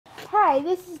Hi,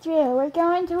 this is Drew. We're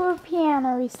going to a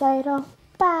piano recital.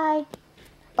 Bye.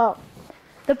 Oh,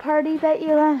 the party that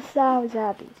you last saw was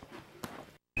Abby's.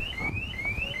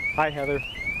 Hi, Heather.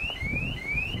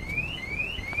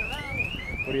 Hello.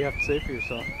 What do you have to say for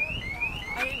yourself?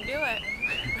 I didn't do it.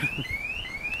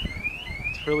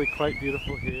 It's really quite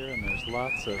beautiful here, and there's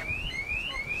lots of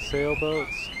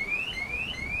sailboats.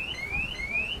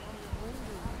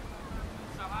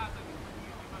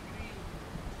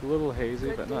 It's a little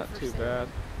hazy, but not too bad.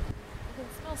 I can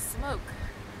smell smoke.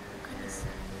 What kind of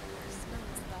smell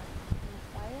is that?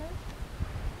 Fire?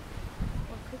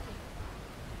 Or cooking?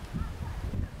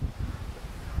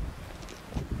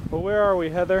 Well, where are we,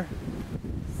 Heather?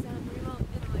 San Remo,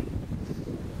 Italy.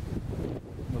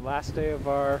 The last day of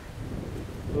our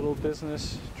little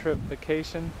business trip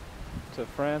vacation to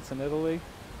France and Italy.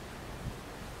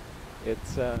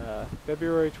 It's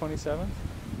February 27th,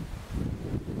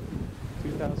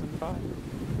 2005.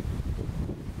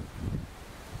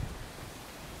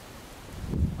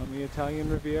 On the Italian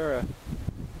Riviera.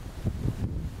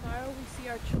 Tomorrow we see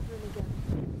our children again.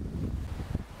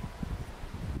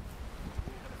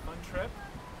 Had a fun trip.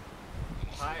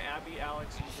 Hi, Abby,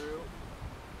 Alex, and Drew.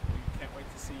 We can't wait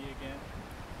to see you again.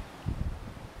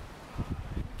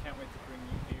 We can't wait to bring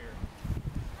you here.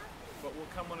 But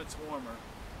we'll come when it's warmer.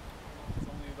 It's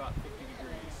only about 50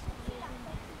 degrees. A little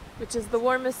windy. Which is the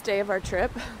warmest day of our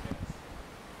trip. Yes.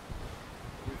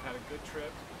 We've had a good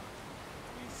trip.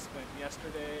 We spent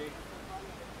yesterday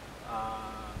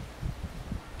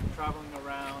traveling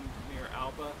around near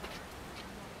Alba,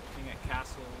 looking at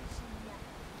castles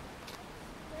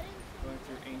and going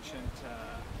through ancient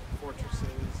fortresses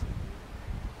and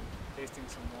tasting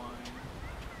some wine.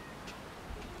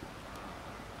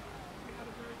 We had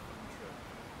a very fun trip.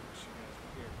 Wish you guys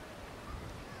were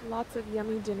here. Lots of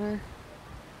yummy dinner.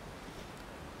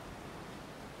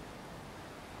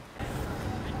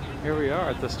 Here we are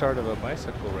at the start of a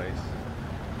bicycle race.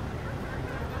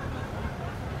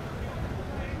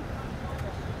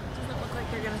 Doesn't look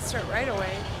like they're gonna start right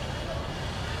away.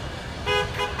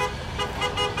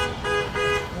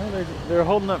 Well, they're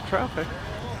holding up traffic.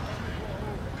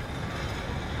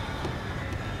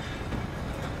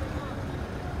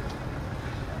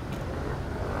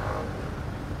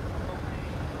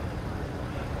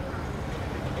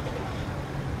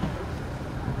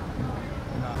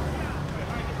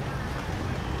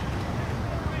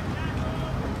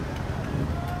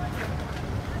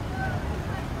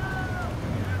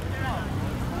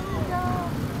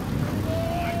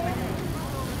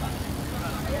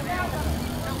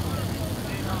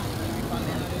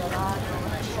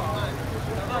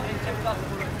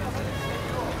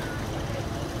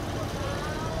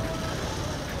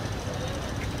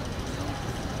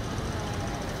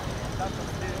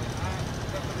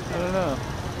 I don't know.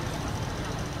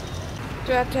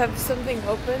 Do I have to have something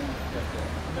open?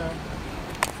 No.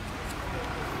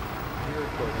 You're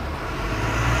recording.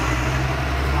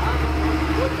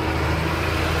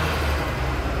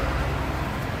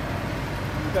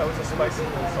 That was a spicy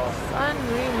little sauce. San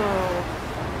Remo.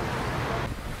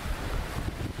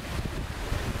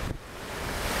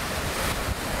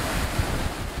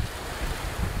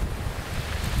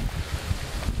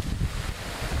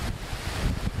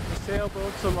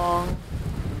 Sailboats along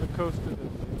the coast of Italy.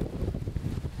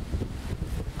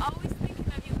 Always thinking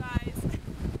of you guys.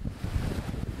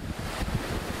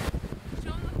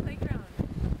 Show them the playground.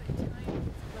 The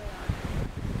Italians play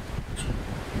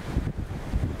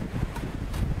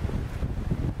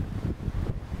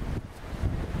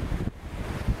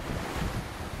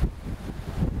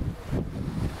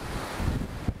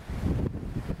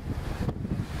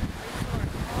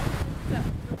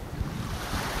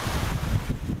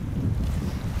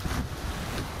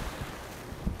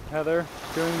Heather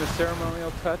doing the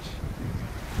ceremonial touch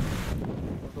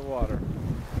of the water.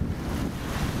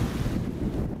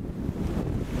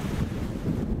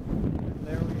 And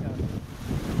there we have it.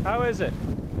 How is it?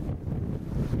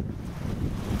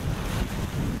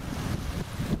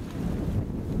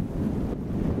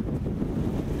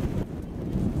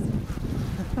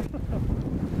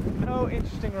 No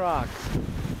interesting rocks.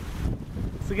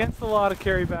 It's against the law to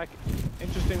carry back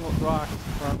interesting rocks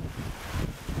from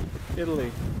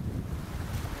Italy.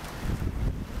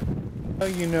 How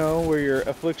do you know where your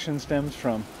affliction stems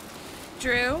from?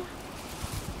 Drew,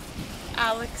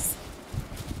 Alex,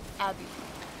 Abby.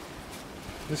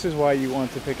 This is why you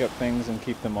want to pick up things and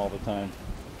keep them all the time.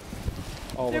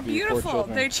 All They're of you poor beautiful.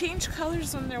 children. They change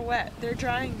colors when they're wet. They're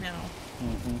drying now.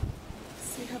 Mm-hmm.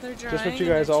 See how they're drying? Just what you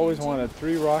and guys they're always changing? wanted,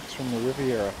 3 rocks from the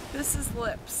Riviera. This is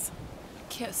lips.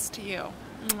 Kiss to you.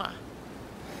 Mwah.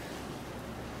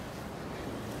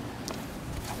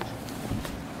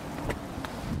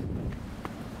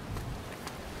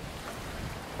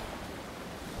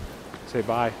 Say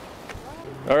bye.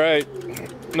 All right,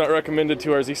 not recommended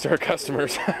to our Z-Star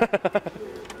customers.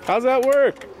 How's that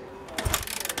work?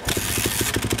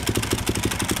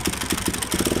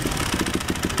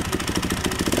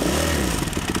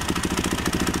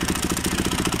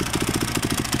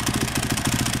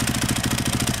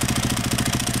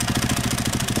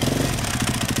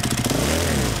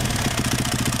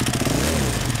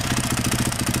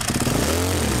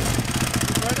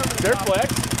 They're flex.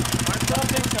 I don't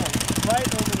think so. Right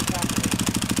over the top of it.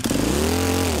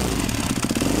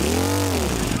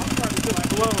 I'm probably just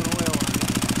blowing oil on it.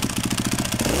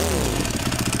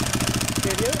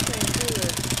 Okay, the other thing too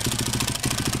is...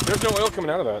 There's no oil coming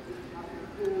out of that.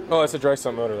 Oh, it's a dry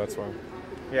sump motor, that's why.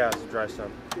 Yeah, it's a dry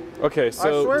sump. Okay,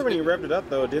 so... I swear when you revved it up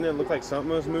though, didn't it look like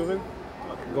something was moving?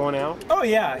 Going out? Oh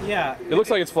yeah, yeah. It looks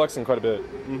like it's flexing quite a bit.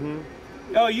 Mm-hmm.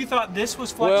 Oh, you thought this was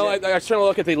flexing? Well, I was trying to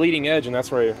look at the leading edge, and that's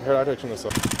where I heard I turn this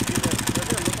up.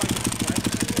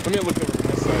 Let me look over from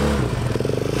this side.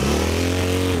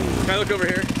 Can I look over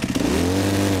here?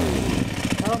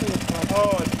 I don't think it's flexing.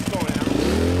 Oh, it's going out.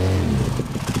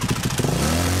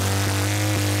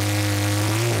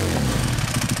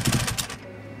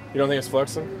 You don't think it's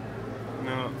flexing?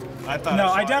 No, I thought. No, I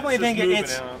saw I definitely just think moving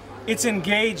it's out. it's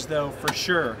engaged though for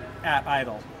sure at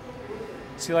idle.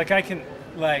 See, like I can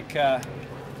like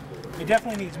it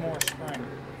definitely needs more spring.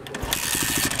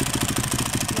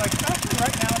 Like actually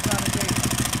right now it's not engaged.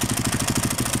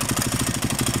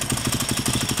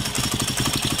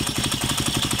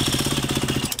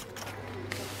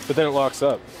 But then it locks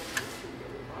up.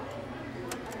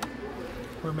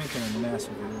 We're making a mess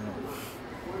of it.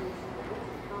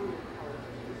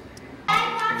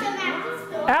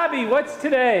 Abby, what's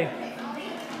today?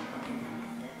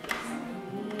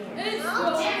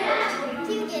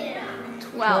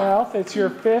 12. 12th. It's your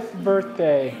 5th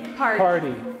birthday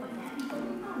Party.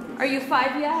 Are you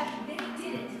 5 yet?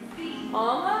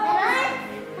 Almost.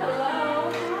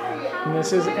 Hello. And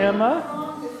this is Emma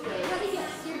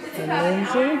and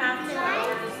Lindsay.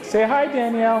 Say hi,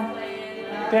 Danielle.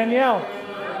 Danielle.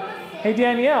 Hey,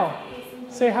 Danielle.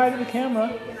 Say hi to the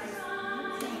camera.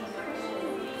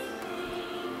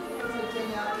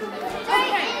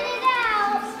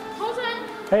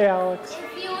 Hey, Alex.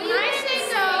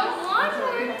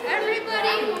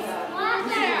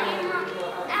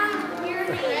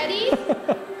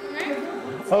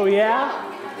 Oh, yeah?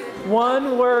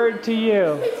 One word to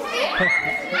you.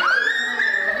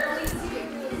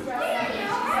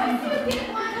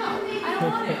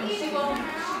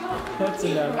 That's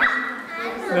enough.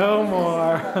 No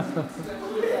more.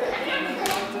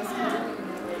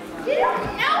 You don't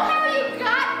know how you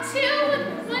got to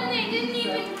when they didn't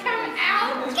even come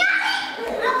out. Got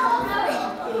it!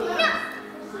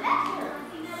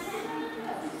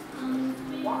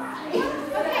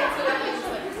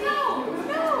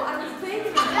 No, I was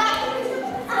thinking.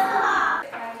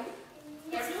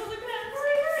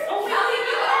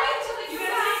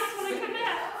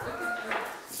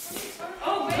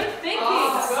 Oh, good thinking.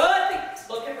 Good thinking.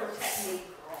 Look at her technique,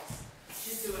 girls.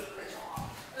 She's doing a great job.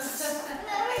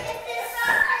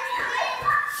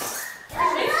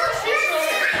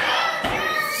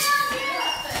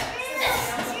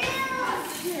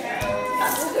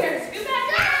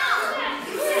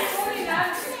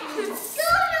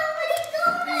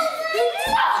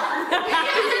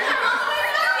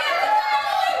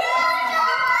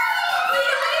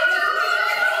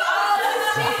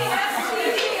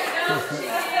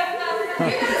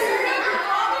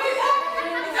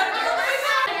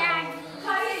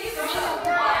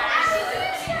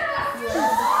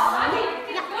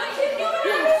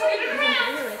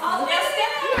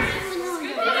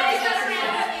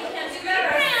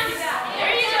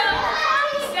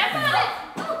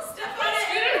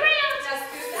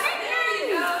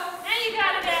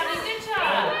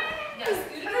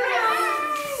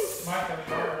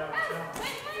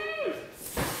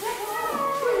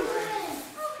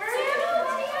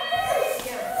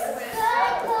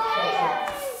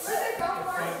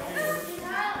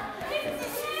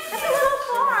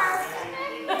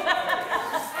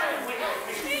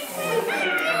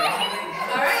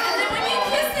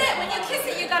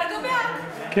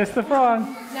 Kiss the frog.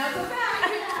 Now go back.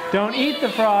 Don't eat the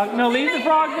frog. No, leave the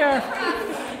frog there.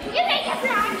 You make a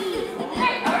froggy. We're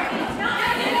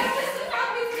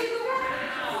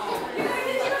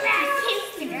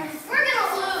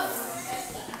gonna lose.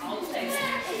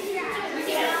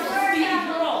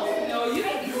 No, you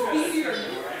make it easier.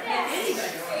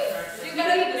 You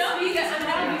gotta eat the speed.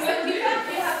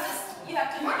 You have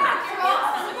to knock your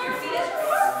mouth with your feet.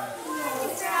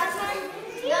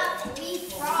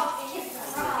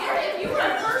 If you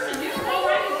run first and you go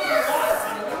right into the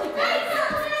water,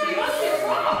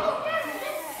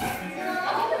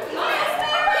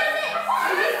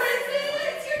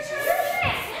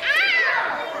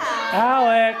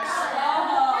 Alex.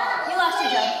 You lost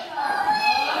your job.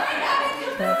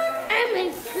 I'm a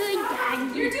good guy.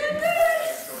 You're doing good.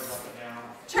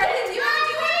 Charlie, do you want to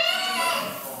do it?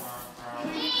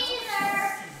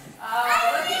 Oh,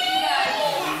 look at you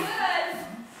guys.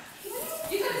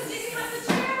 Good. You got to stick him on the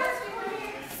chair.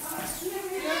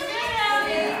 You're good,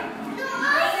 Abby.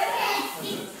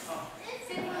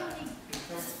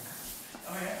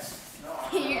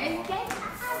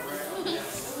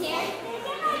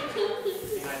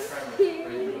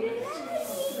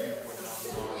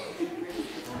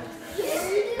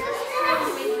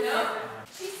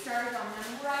 She started on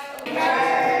them right over.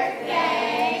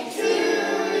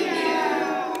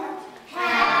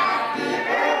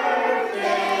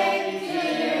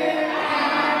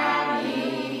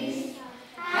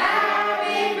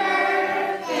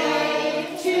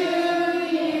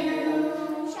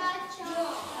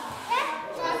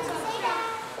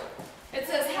 It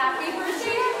says happy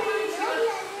birthday.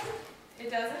 It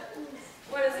doesn't?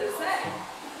 What does it say?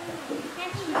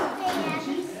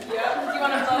 Yep. Do you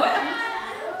want to blow it?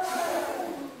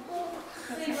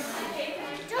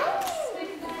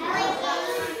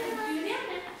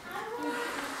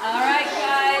 All right,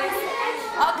 guys.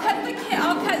 I'll cut the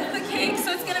cake, so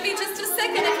it's gonna be just a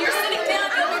second. If you're sitting down,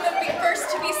 you'll be the first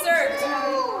to be served.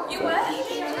 You what?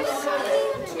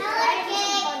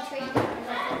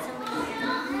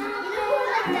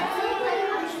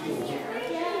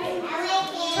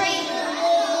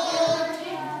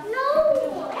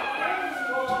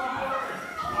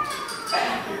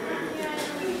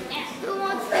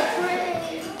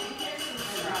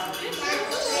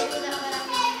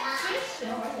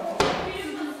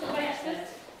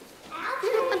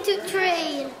 To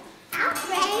trade. I'll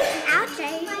trade. I'll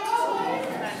trade.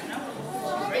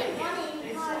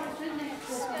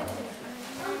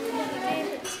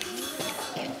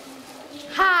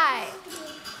 Hi.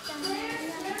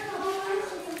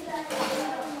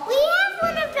 We have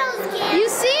one of those games. You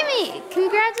see me.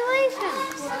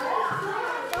 Congratulations.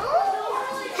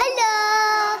 Hello.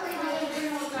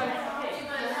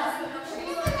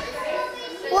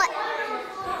 What?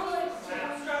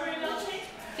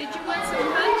 Did you want some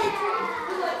punch?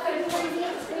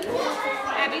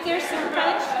 Abby, there's some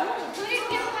punch. Please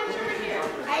get punch over here.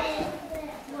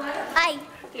 Hi.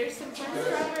 There's some punch.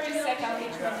 Strawberry sec on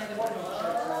each one of the board.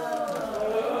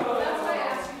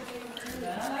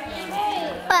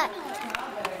 But.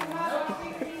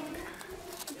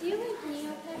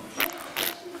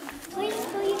 Please.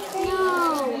 No.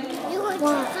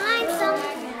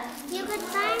 You could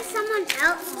find someone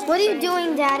else. What are you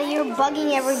doing, Daddy? You're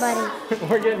bugging everybody.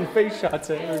 We're getting face shots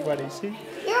at everybody, see?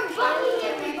 You're bugging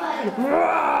everybody.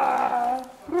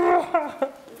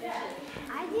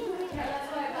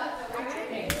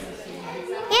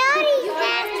 You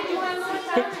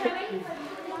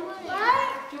What?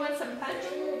 Do you want some punch?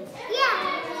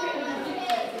 Yeah.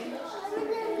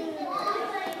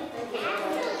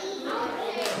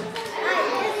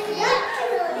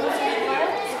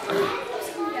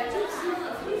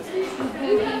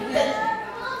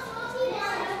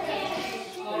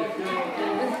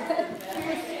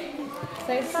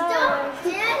 Say hi. Stop,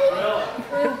 Daddy.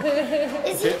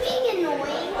 Is he being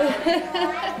annoying?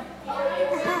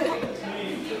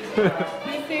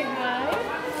 You say hi?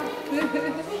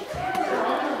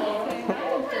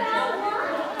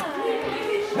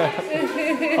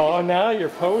 Oh, now you're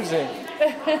posing.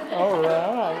 All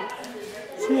right.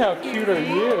 See how cute are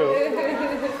you?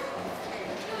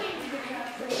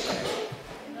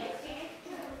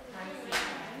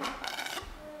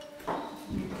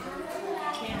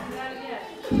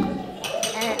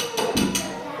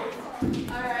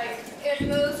 Alright, if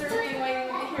those are waiting,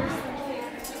 here's some cake.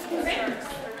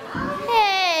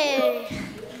 Hey.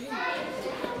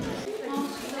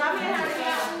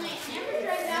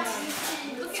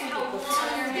 Look at how long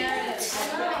your hair is.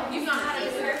 You've not had a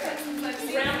haircut since I've seen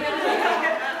you.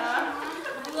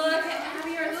 Look at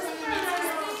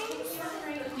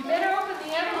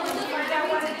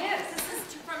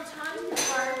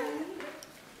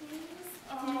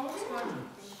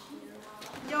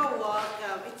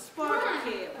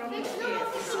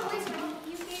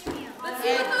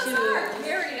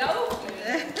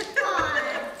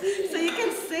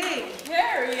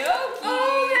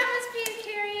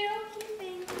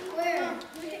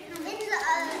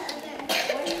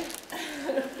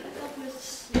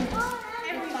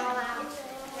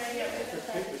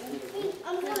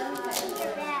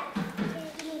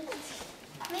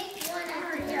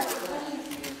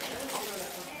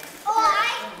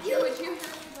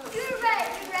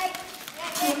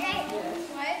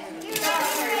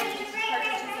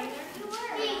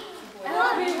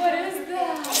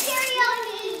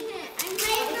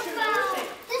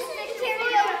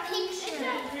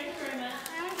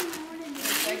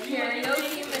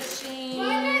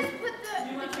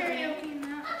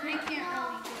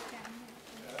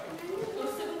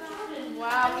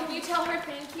her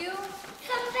thank you?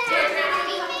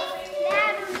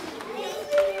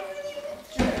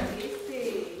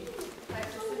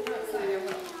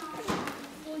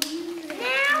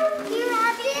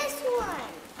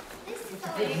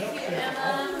 Thank you,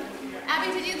 Emma.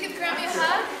 Abby, did you give Grammy a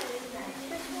hug?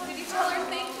 Did you tell her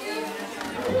thank you?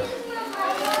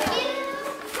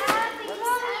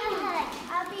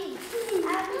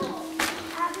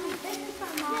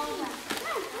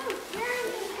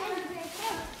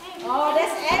 Oh,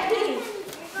 that's Abby.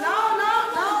 No.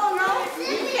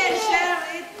 You can't share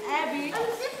it, Abby.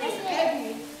 That's Abby.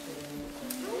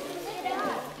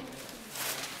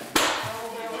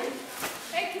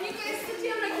 Hey, can you guys sit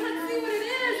down? I can't see what it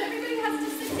is. Everybody has to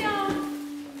sit down.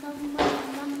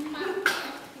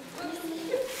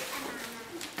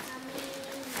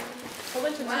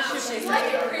 Wow, she's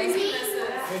like a crazy missus.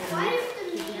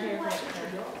 Thank you.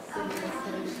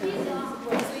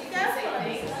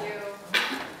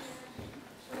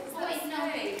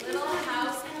 Little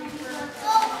housekeeper.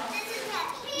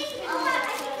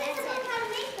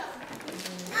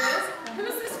 Who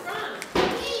is this from?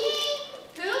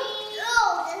 Who?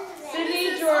 Sydney,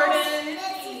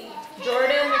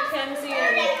 Jordan, Mackenzie,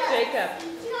 and Jacob.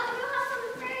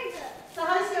 So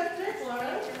how's your trip,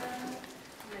 Laura?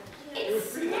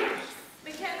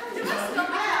 Mackenzie, do I spell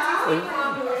Mackenzie right?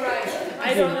 I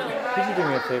don't know. Could you do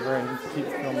me a favor and keep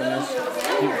filming this?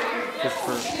 Just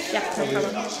for... Yeah, no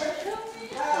problem.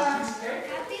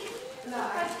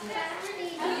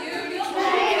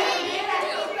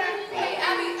 Hey,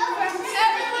 Abby,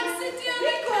 everyone sit down. I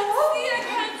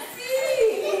can't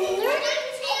see. Look.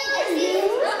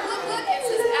 It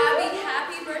says Abby,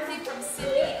 happy birthday from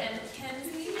Sydney and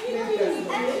Mackenzie. See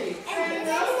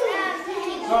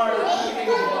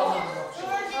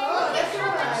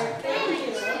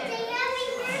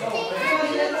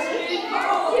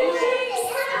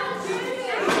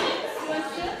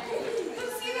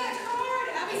that card?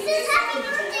 Abby, It says happy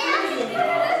birthday, Abby.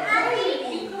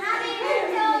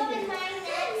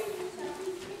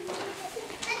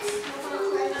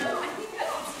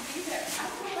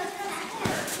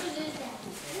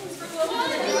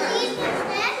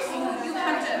 you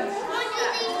have to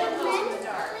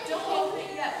don't open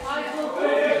it yet.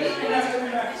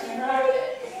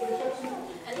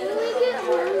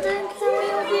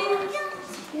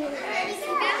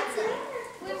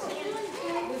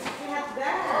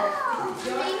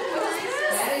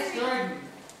 And then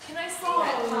can I see it?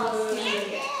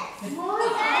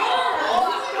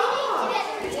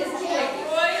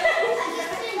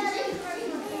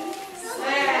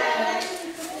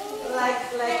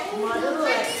 Like model,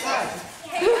 like her.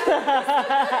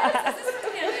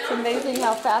 It's amazing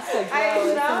how fast they grow, I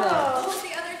isn't know. What's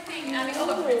the other thing, Abby? Oh,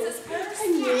 a princess purse?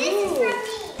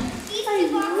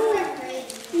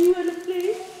 You wanna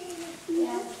play?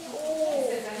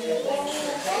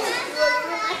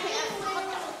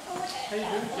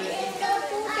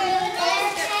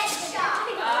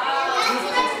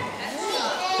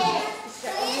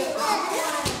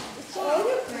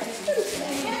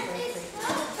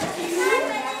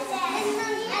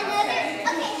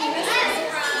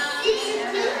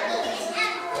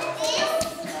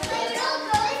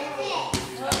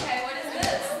 Okay, what is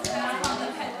this? That's called the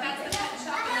pet. That's the pet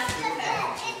shop. And that's the pet.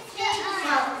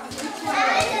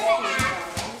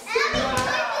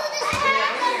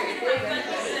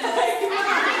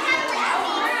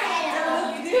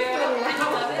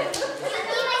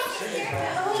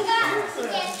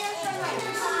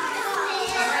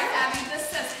 Alright, Abby, this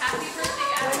says happy birthday,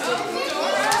 Abby.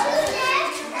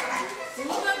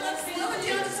 Hold on, let's slow it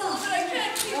down just a little bit. I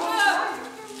can't keep up.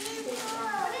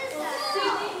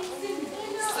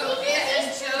 Sophia and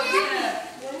Jovia.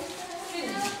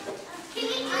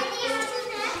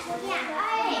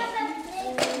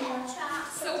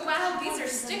 So wow, these are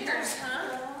stickers,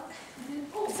 huh?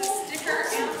 It's a sticker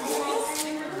and a world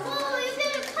sticker.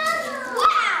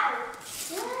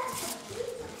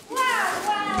 Wow,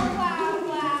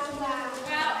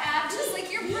 Ab, just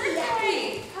like your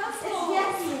birthday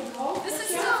puzzle. This is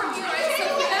still from you, right?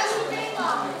 Sophia?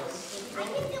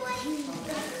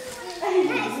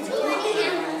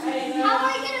 How am I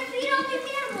gonna feed all these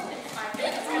animals?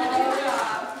 It's gonna do a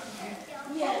job.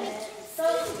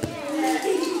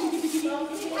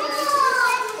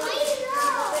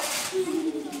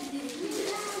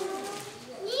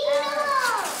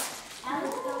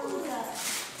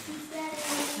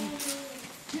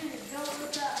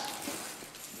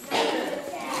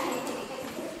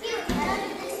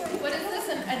 What is this?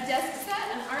 A desk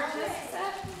set? An art desk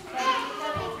set?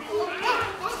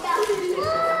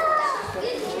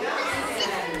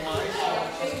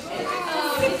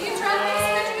 Oh, did you try this?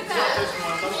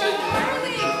 Where'd you get that?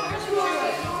 Really?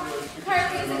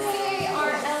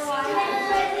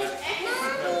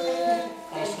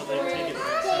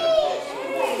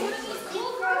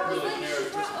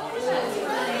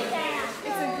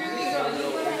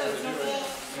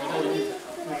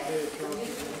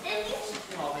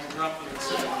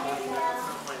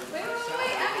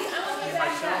 wait, Abby, I want the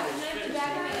bag back. Can I have the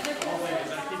bag in the other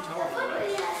place?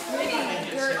 Maybe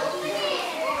you're...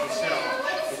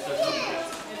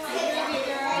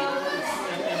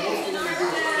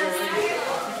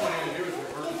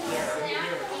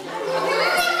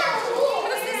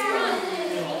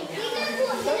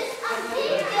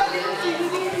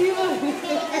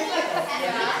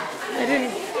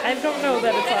 I don't know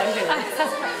that it's on here. Is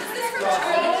this from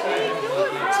Charlie?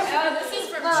 Oh, this is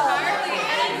from Charlie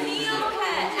and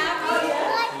Neopet. Abby.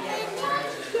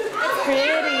 It's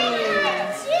pretty.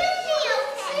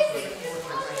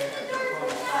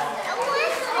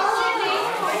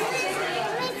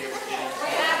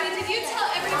 Abby, did you tell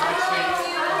everybody thank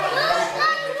you?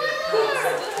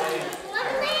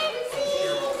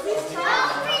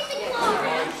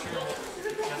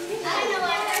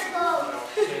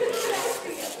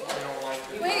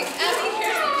 Wait, Abby,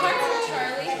 here's the card from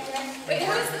Charlie. Wait,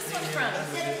 who is this one from?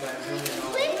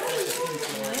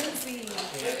 Lindsay.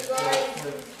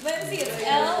 Lindsay, it's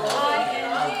Lindsey.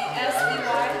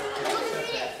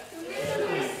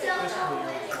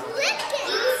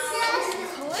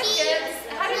 Clickets.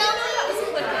 How did you know that was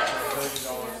Clickets?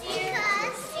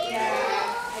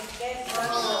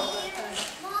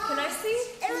 Can I see?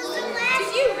 Did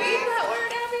you read that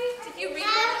word, Abby? Did you read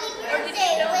that? Or did you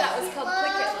know that was called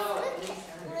Clickets?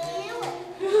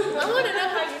 I want to know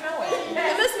how you know it.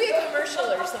 It must be a commercial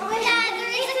or something.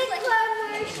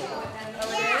 Oh,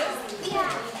 it is?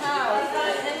 How?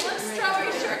 And look,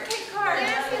 strawberry shortcake card.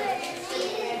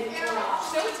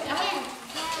 Show it to Abby.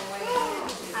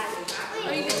 Oh,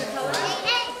 you get to color it?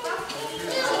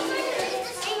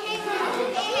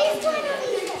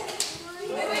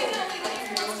 Wait,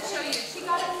 she wants to show you. She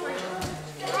got it for you.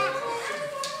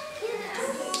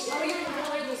 Oh, you can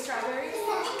color the strawberries?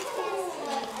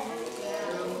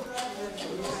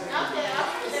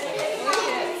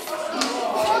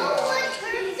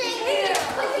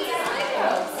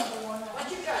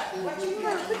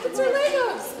 It's our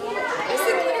Legos. I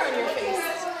see glitter on your face.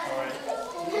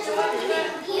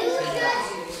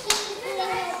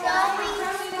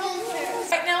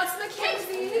 Right now it's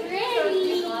Mackenzie.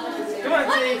 Come on,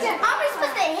 James. Are we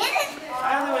supposed to hit it?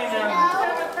 Out of the way now.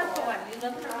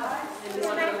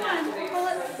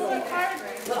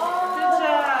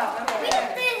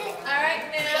 Alright,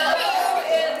 now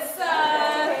it's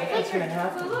What's gonna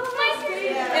happen?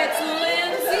 it's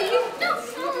Lindsay.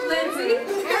 Lindsay.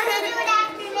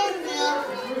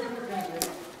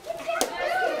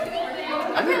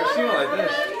 I've never seen it like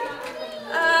this.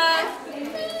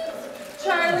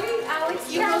 Charlie, Alex,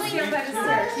 you will stand by the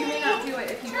stairs. You may not do it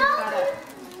if you pick that up.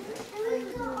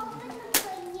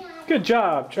 Good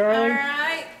job, Charlie.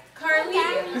 Alright, Carly.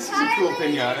 This is a cool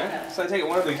pinata. So I take it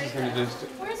one of these is going to just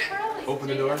open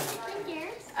the door.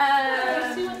 I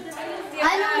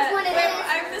know which one it is.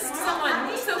 I missed someone.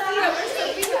 Sophia, where's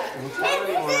Sophia?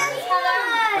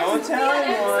 Don't tell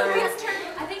anyone. Sophia's turn.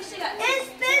 I think she got... It's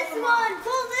this one.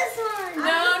 Pull this one.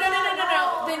 No.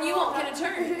 Then you won't get a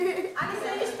turn. I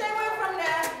said you stay away from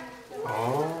that.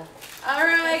 Oh.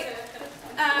 Alright.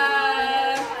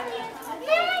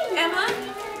 Emma?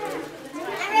 I'm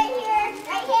right here.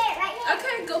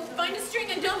 Okay, go find a string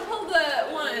and don't pull the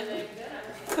one.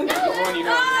 The one you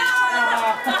know.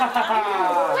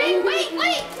 Wait. No,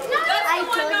 That's the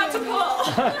one not to pull.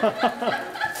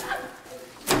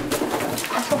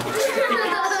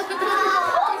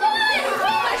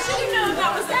 I should have known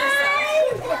that was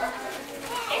innocent.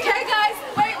 Okay, guys.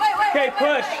 Wait. Okay,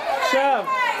 push, shove.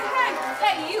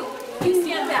 Hey, you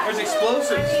stand back. There's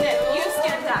explosives. I need it. You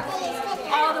stand back.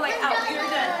 All the way out. You're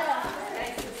done.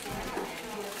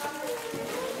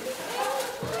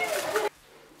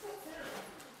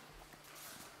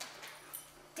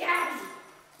 Daddy.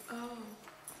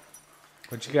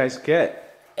 What'd you guys get?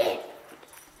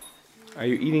 Are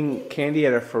you eating candy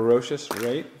at a ferocious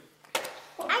rate?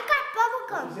 I got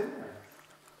bubblegum.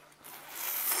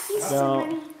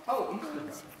 No.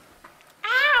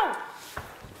 Ow!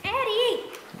 Eddie!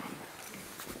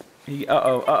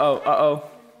 Uh-oh.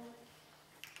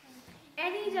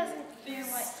 Eddie doesn't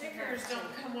These stickers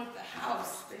don't come with the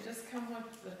house. They just come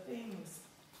with the things.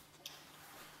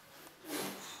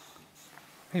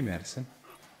 Hey, Madison.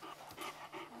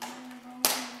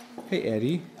 Hey,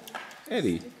 Eddie.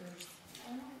 Eddie.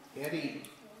 Eddie.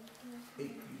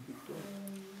 Hey,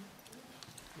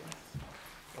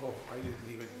 oh, I didn't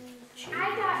even show you. I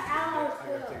got Aloe I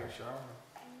gotta take a shower.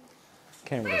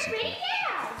 Camera doesn't Bring care. it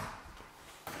out!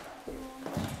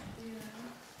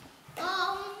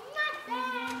 Oh, not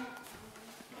that.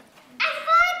 I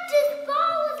thought this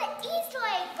ball was an Easter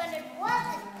egg, but it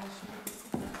wasn't.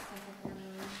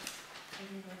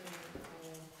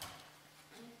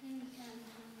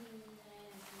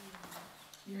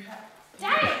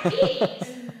 Alex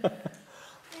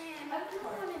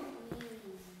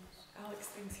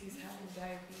thinks he's having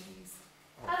diabetes.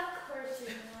 Of course you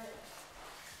would.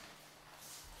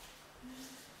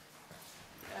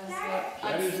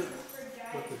 That isn't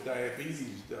what the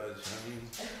diabetes does. I mean,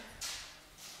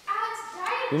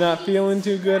 You're not feeling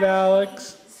too good,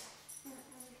 Alex?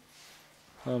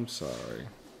 I'm sorry.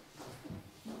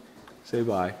 Say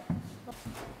bye.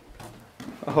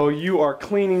 Oh, you are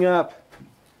cleaning up.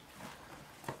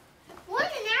 One in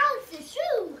Alex's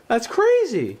shoe. That's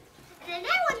crazy. And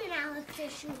that one in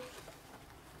Alex's shoe.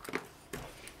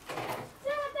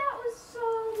 That was so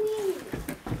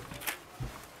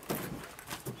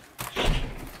mean.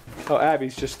 Oh,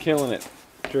 Abby's just killing it.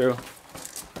 Drew.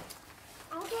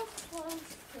 I'll just close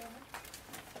it.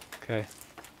 Okay.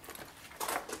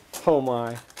 Oh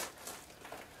my.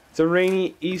 It's a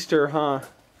rainy Easter, huh?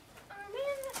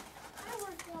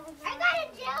 I got a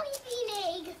jelly bean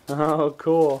egg. Oh,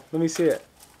 cool. Let me see it.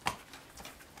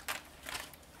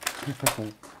 In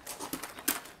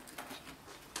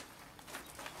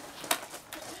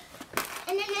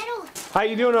the middle. How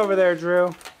you doing over there,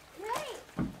 Drew? Right.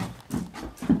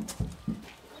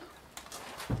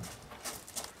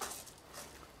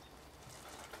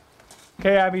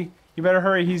 Okay, Abby. You better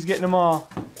hurry. He's getting them all.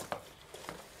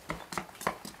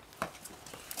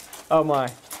 Oh my.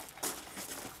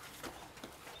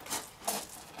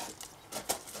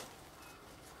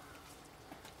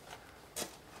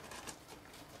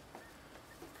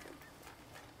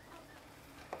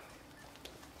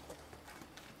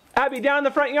 Abby, down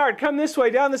the front yard. Come this way,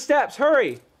 down the steps.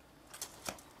 Hurry.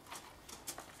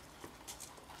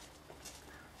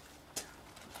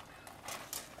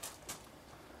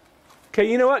 Okay,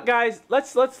 you know what, guys?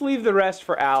 Let's leave the rest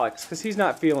for Alex, because he's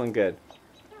not feeling good.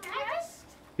 Rest?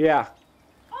 Yeah.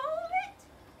 All of it?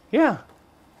 Yeah.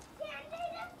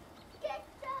 Get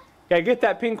the Yeah, get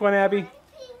that pink one, Abby. pink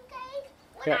egg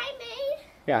what Yeah. I made.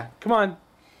 Yeah, come on.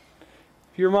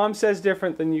 If your mom says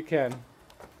different, then you can.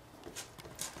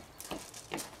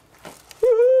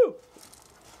 Woohoo!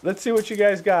 Let's see what you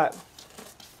guys got.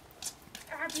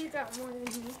 Abby got more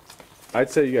than me. I'd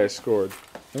say you guys scored.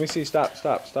 Let me see. Stop,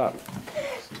 stop, stop.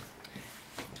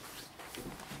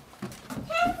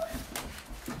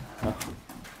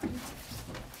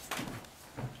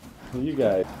 You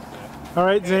guys. All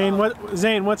right, Zane.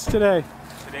 Zane, what's today?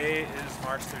 Today is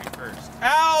March 31st.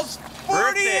 Al's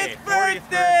 40th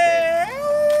birthday!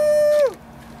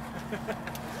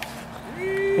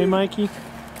 Hey, Mikey.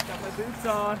 Got my boots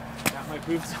on. Got my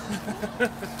boots on.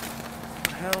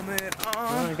 Helmet on.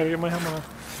 Oh, I gotta get my helmet on.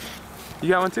 You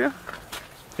got one too?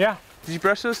 Yeah, Did you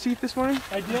brush those teeth this morning?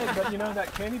 I did, but you know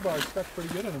that candy bar stuck pretty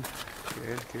good in them.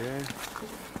 Good, good.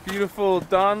 Beautiful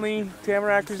Donley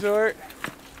Tamarack Resort.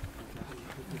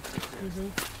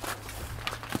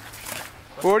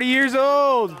 40 years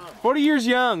old. 40 years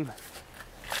young.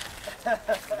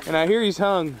 And I hear he's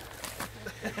hung.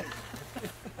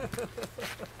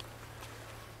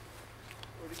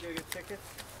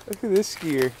 Look at this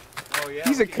skier. oh yeah.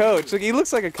 He's a coach. Look, he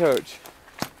looks like a coach.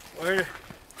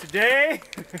 Today,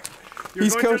 you're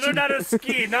He's going coaching. to learn how to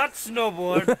ski, not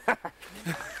snowboard.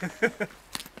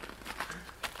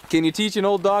 Can you teach an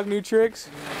old dog new tricks?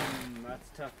 That's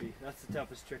toughy. That's the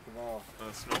toughest trick of all.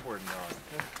 Snowboarding dog.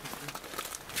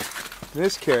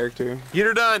 This character. Get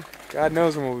her done. God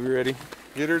knows when we'll be ready.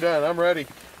 Get her done. I'm ready.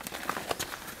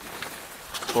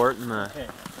 Sporting the.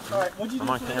 All right, what'd you do?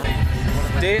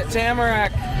 Day at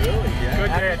Tamarack. Really? Yeah. Good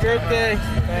day. Happy birthday.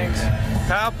 Thanks.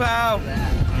 Pow pow.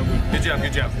 Good job.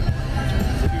 Good job.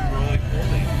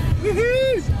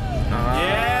 Woohoo!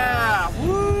 Yeah.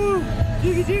 Woo!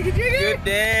 Jiggy, jiggy, jiggy. Good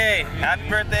day. Happy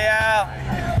birthday, Al.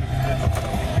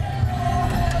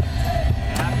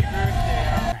 Happy birthday,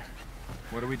 Al.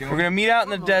 What are we doing? We're gonna meet out in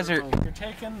the desert. You're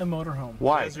taking the motorhome.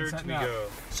 Why? Setting up.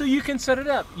 So you can set it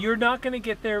up. You're not going to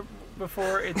get there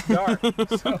before it's dark.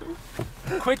 So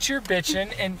quit your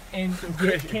bitching and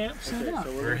get camp set up.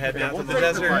 We're heading out to the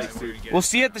desert. We'll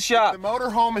see you at the shop. The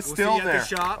motorhome is still there.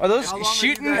 Are those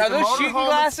shooting? Are those shooting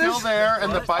glasses? Still there,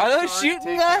 and the bike Are those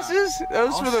shooting glasses?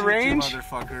 Those for the range?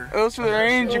 Those for the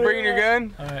range? You bringing your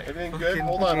gun? All right. Everything good?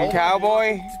 Hold on.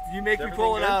 Cowboy. You make me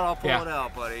pull it out, I'll pull it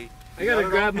out, buddy. I gotta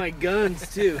grab my guns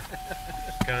too.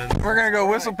 We're gonna go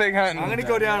whistle pig hunting. I'm gonna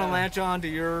go down and latch on to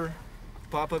your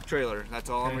pop-up trailer. That's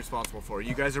all I'm responsible for.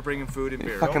 You guys are bringing food and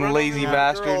beer. Fucking lazy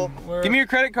bastard. Give me your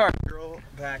credit card.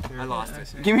 I lost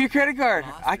it. Give me your credit card.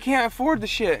 I can't afford the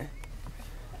shit.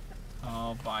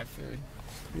 I'll buy food.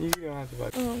 You don't have to buy.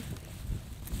 Oh.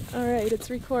 All right, it's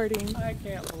recording. I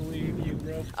can't believe you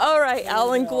broke. All right,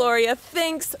 Al and Gloria,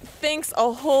 thanks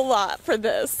a whole lot for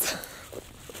this.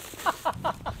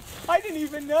 I didn't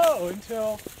even know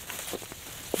until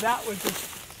that was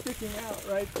just sticking out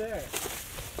right there.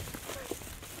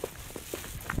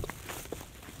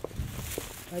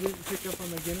 I didn't pick up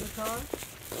on the Ginner car.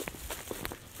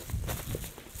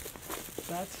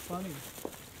 That's funny.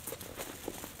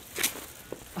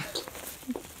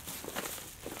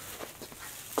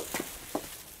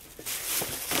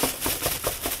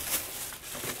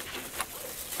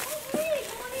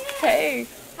 Hey.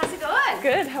 How's it going?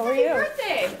 Good. How are you? Happy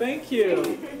birthday. Thank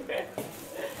you.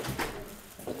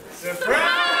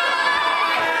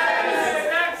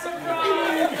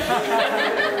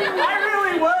 I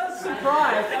really was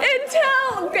surprised.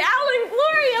 Until Al and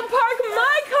Gloria parked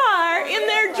my car in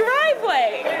their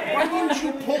driveway. Why didn't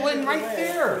you pull in right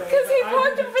there? Because he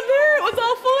parked over there. It was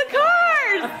all full of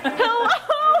cars. Hello?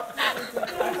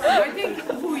 I think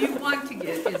who you want to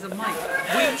get is a mic.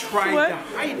 We tried What? to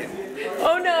hide it.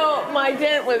 Oh no, my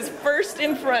dent was first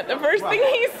in front. The first thing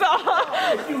he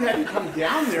saw. If you hadn't come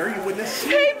down there, you wouldn't have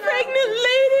seen Hey, pregnant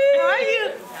lady. How are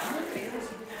you?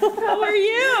 How are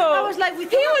you? I was like, he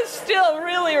was still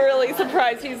really, really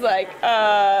surprised. He's like,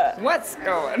 what's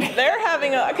going? They're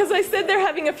having because I said they're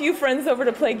having a few friends over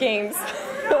to play games.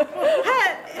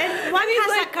 And one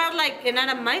has a car like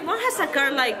another Mike. One has a car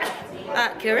like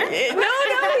Karen. No,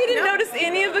 he didn't notice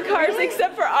any of the cars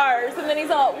except for ours. And then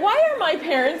he's all, why are my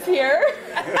parents here?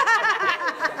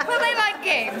 Well, they like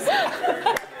games.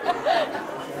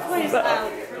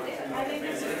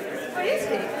 Where is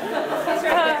he?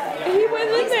 He went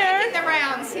in there. He's making the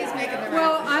rounds. He's making the rounds.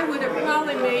 Well, I would have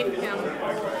probably made him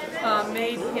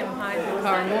hide the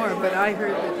car more, but I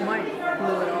heard that Mike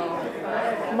blew it all.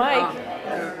 Mike?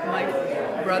 Mike,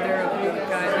 brother of the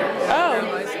guy that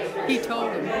paralyzed, he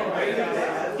told him.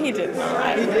 He didn't.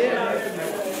 He did.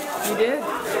 He did.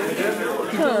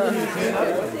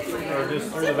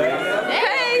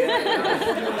 Hey!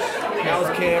 Al's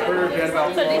camper, we had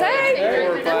about 4 or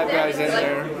 5 guys in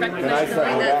there. That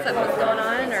stuff was going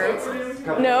on,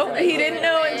 or? No, he didn't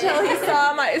know until he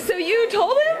saw my. So you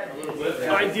told him?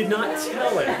 I did not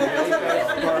tell him.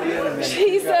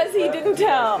 He says he didn't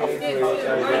tell.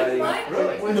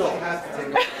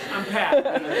 I'm Pat.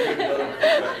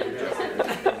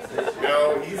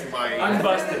 No, he's Mike. I'm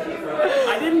busted.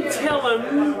 I didn't tell him.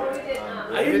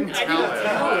 I didn't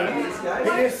tell him. He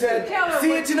just said,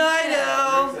 see you tonight,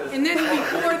 Al. And then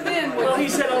before then, Well, he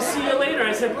said, I'll see you later.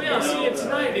 I said, well, yeah, I'll see you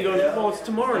tonight. And he goes, well, it's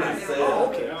tomorrow night. Oh,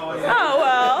 okay. Oh,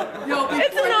 well.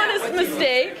 It's an honest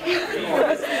mistake.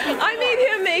 I made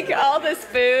him make all this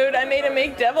food. I made him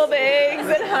make deviled eggs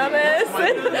and hummus.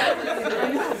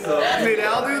 Made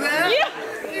Al do that? Yeah.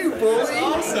 You bully.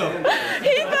 Awesome.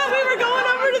 He thought we were going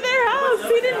over to their house.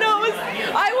 He didn't know it was.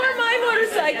 I wore my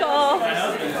motorcycle.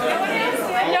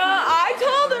 No, I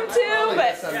told him to,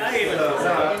 but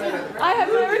I have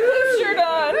my recluse shirt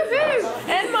on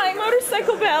and my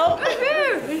motorcycle belt.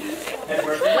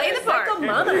 Play the part.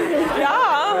 Mother.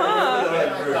 Yeah,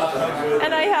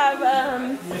 and I have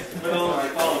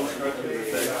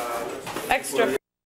extra.